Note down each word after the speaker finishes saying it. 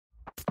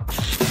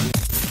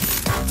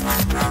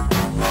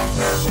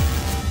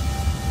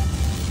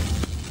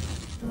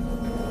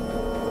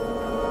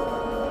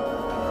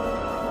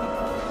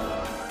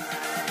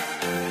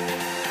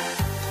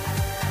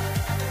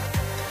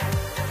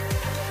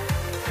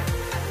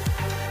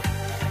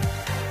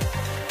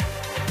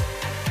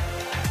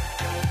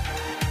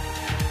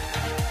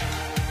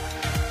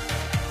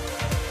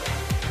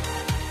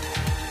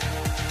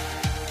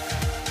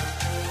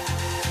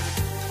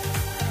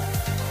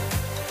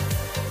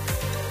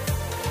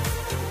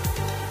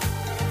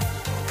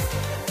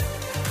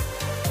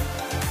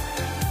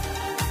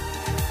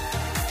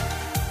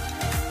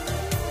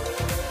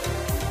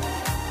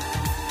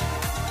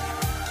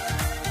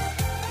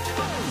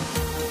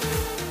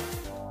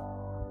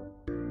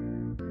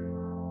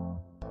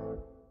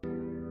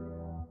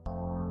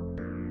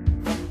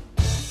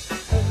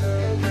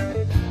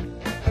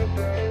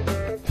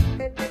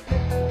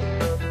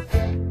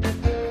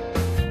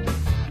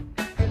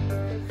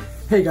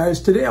Hey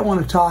guys, today I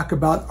want to talk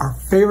about our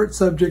favorite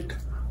subject,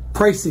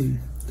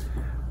 pricing.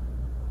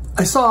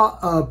 I saw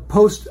a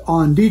post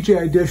on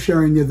DJI Dish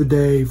Sharing the other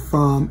day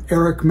from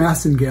Eric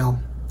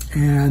Massengale,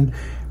 and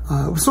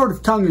it was sort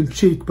of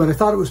tongue-in-cheek, but I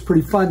thought it was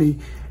pretty funny,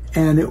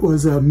 and it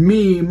was a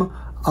meme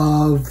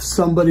of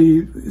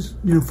somebody,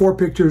 4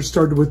 pictures,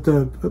 started with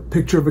a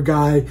picture of a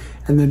guy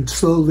and then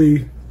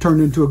slowly turned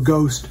into a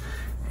ghost,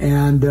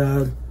 and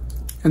the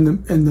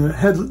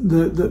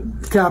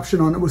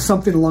caption on it was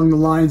something along the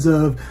lines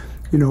of,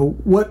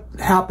 what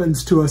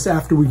happens to us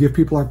after we give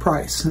people our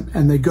price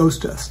and they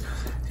ghost us.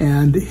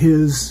 And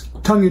his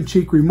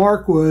tongue-in-cheek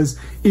remark was,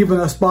 even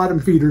us bottom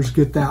feeders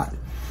get that.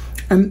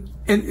 And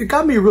it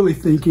got me really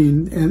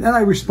thinking, and I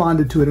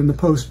responded to it in the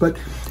post, but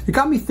it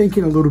got me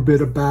thinking a little bit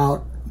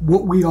about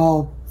what we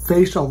all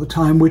face all the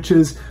time, which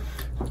is,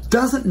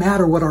 doesn't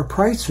matter what our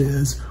price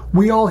is,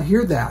 we all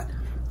hear that.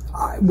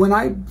 When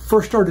I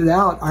first started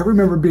out, I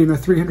remember being a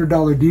 $300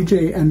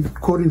 DJ and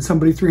quoting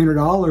somebody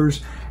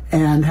 $300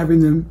 and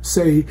having them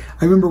say,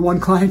 I remember one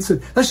client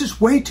said, that's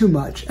just way too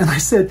much. And I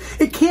said,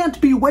 it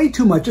can't be way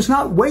too much. It's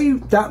not way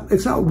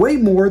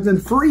more than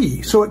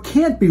free. So it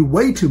can't be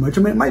way too much.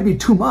 I mean, it might be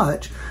too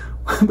much,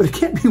 but it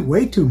can't be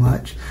way too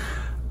much.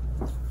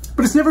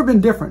 But it's never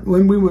been different.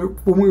 When we were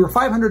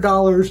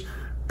 $500,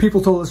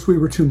 people told us we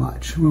were too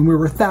much. When we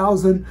were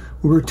 $1,000,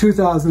 we were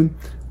 $2,000,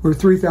 we were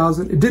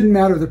 $3,000. It didn't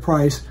matter the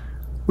price.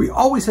 We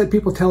always had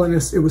people telling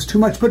us it was too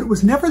much, but it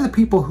was never the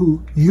people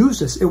who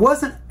used us. It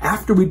wasn't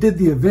after we did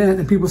the event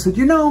and people said,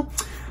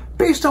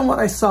 based on what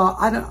I saw,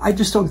 I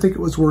just don't think it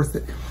was worth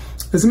it.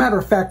 As a matter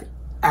of fact,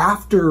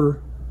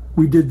 after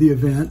we did the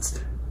events,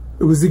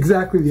 it was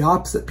exactly the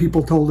opposite.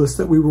 People told us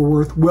that we were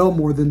worth well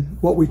more than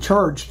what we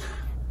charged.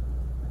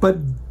 But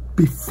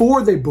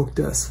before they booked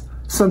us,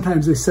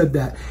 sometimes they said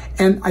that.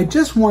 And I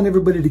just want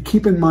everybody to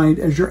keep in mind,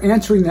 as you're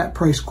answering that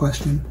price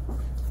question,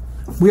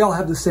 we all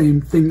have the same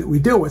thing that we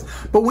deal with.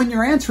 But when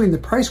you're answering the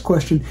price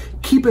question,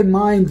 keep in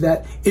mind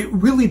that it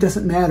really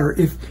doesn't matter.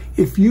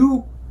 If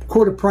you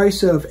quote a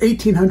price of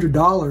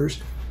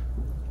 $1,800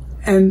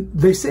 and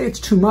they say it's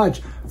too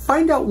much,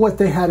 find out what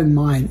they had in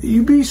mind.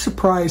 You'd be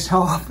surprised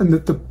how often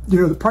that the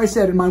price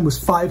they had in mind was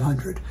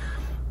 $500.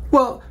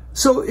 Well,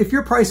 so if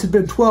your price had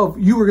been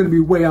 $1,200, you were going to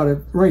be way out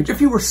of range.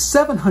 If you were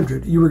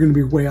 $700, you were going to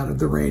be way out of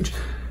the range.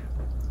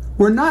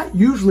 We're not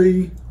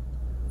usually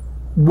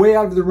way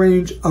out of the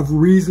range of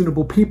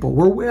reasonable people.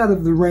 We're way out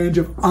of the range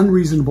of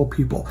unreasonable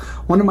people.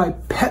 One of my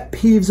pet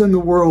peeves in the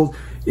world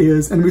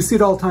is, and we see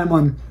it all the time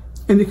on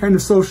any kind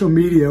of social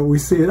media, we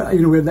see it,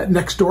 we have that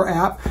Nextdoor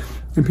app,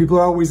 and people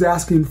are always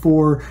asking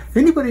for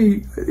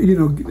anybody,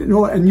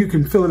 and you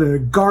can fill it at a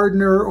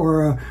gardener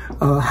or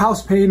a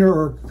house painter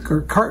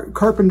or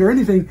carpenter,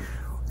 anything,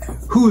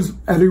 who's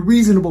at a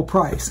reasonable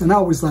price. And I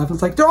always laugh.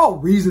 It's like, they're all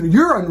reasonable.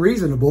 You're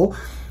unreasonable.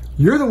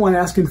 You're the one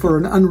asking for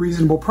an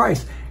unreasonable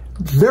price.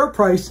 Their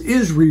price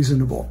is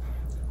reasonable.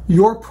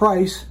 Your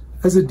price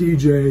as a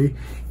DJ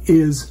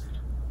is,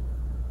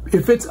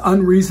 if it's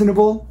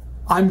unreasonable,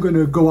 I'm going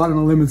to go out on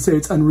a limb and say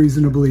it's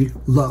unreasonably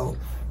low.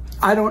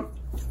 I don't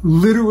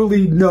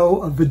literally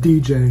know of a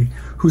DJ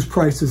whose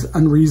price is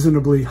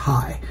unreasonably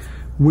high.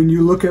 When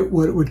you look at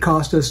what it would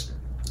cost us,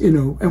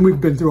 and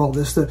we've been through all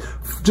this,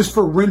 just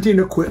for renting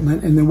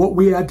equipment, and then what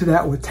we add to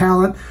that with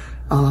talent,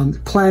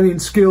 planning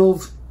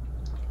skills,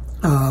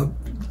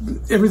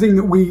 everything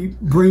that we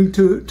bring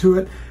to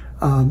it,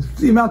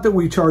 the amount that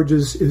we charge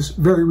is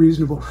very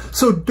reasonable.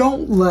 So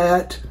don't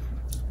let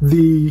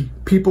the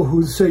people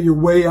who say you're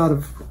way out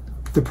of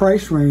the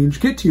price range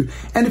get to you.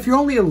 And if you're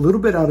only a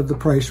little bit out of the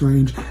price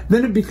range,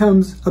 then it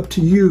becomes up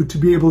to you to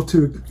be able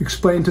to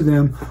explain to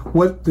them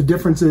what the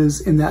difference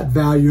is in that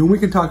value. And we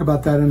can talk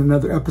about that in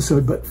another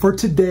episode. But for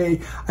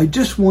today, I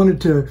just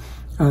wanted to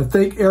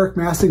thank Eric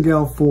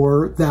Massengale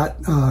for that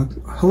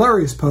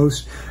hilarious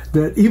post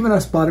that even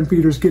us bottom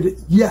feeders get it.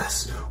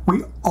 Yes,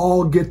 we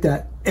all get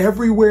that.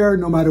 Everywhere,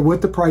 no matter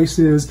what the price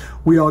is,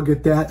 we all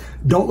get that.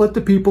 Don't let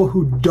the people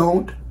who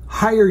don't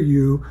hire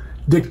you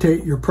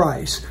dictate your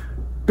price.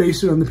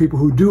 Base it on the people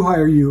who do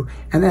hire you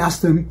and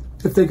ask them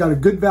if they got a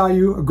good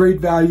value, a great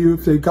value,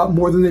 if they got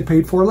more than they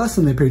paid for, or less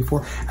than they paid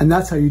for. And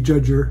that's how you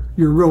judge your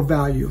real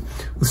value.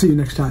 We'll see you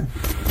next time.